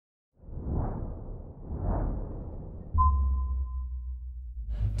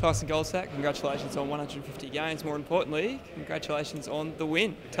Tyson Goldsack, congratulations on 150 games. More importantly, congratulations on the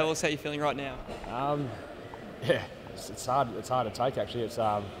win. Tell us how you're feeling right now. Yeah, it's hard. It's hard to take actually. It's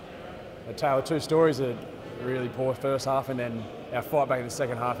a tale of two stories. A really poor first half, and then our fight back in the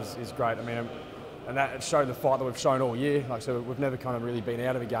second half is great. I mean, and that showed the fight that we've shown all year. Like, so we've never kind of really been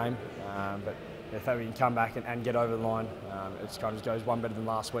out of a game, but the fact we can come back and get over the line, it kind of goes one better than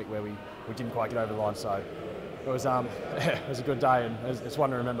last week where we didn't quite get over the line. So it was it was a good day, and it's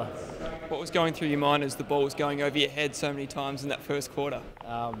one to remember. What was going through your mind as the ball was going over your head so many times in that first quarter?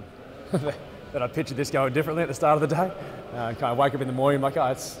 That I pictured this going differently at the start of the day. Kind of wake up in the morning like,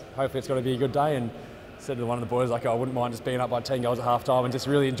 hopefully it's going to be a good day, and said to one of the boys like, I wouldn't mind just being up by 10 goals at half time and just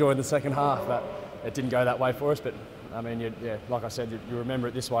really enjoying the second half. But it didn't go that way for us. But I mean, yeah, like I said, you remember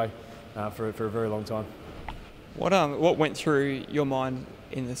it this way for a very long time. What went through your mind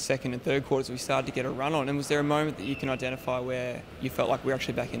in the second and third quarters we started to get a run on? And was there a moment that you can identify where you felt like we were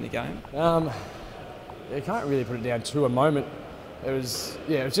actually back in the game? You can't really put it down to a moment. It was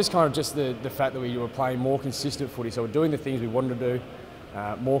just kind of just the fact that we were playing more consistent footy. So we're doing the things we wanted to do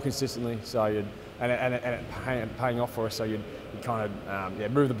more consistently. So it paying off for us. So you'd kind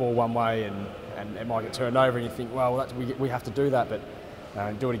of move the ball one way and it might get turned over, and you think, well, we have to do that, but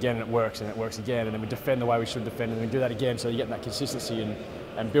do it again and it works again, and then we defend the way we should defend, and then we do that again. So you get that consistency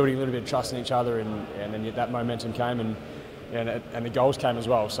and building a little bit of trust in each other, and then that momentum came and the goals came as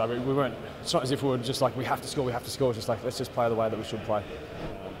well. So we weren't. It's not as if we were just like we have to score. It's just like let's just play the way that we should play.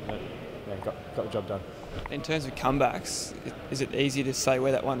 Got the job done. In terms of comebacks, is it easy to say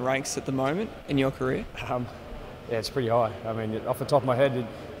where that one ranks at the moment in your career? Yeah, it's pretty high. I mean, off the top of my head, you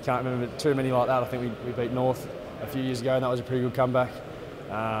can't remember too many like that. I think we beat North a few years ago, and that was a pretty good comeback.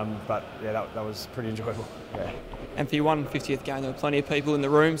 But yeah, that was pretty enjoyable. Yeah. And for your 150th game, there were plenty of people in the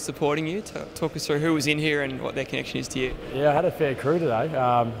room supporting you. Talk us through who was in here and what their connection is to you. Yeah, I had a fair crew today.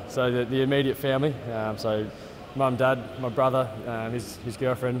 So the immediate family. So mum, dad, my brother, his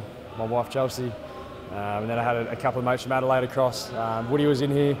girlfriend, my wife Chelsea, and then I had a couple of mates from Adelaide across. Woody was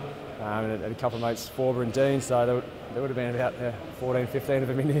in here, and a couple of mates, Forber and Dean. So there would have been about 14, 15 of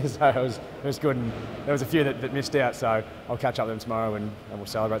them in here. So it was good. And there was a few that missed out. So I'll catch up with them tomorrow, and we'll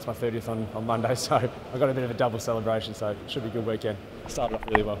celebrate. It's my 30th on Monday. So I've got a bit of a double celebration. So it should be a good weekend. Started off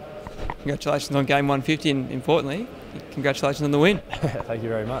really well. Congratulations on game 150, and importantly, congratulations on the win. Thank you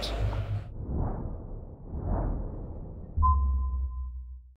very much.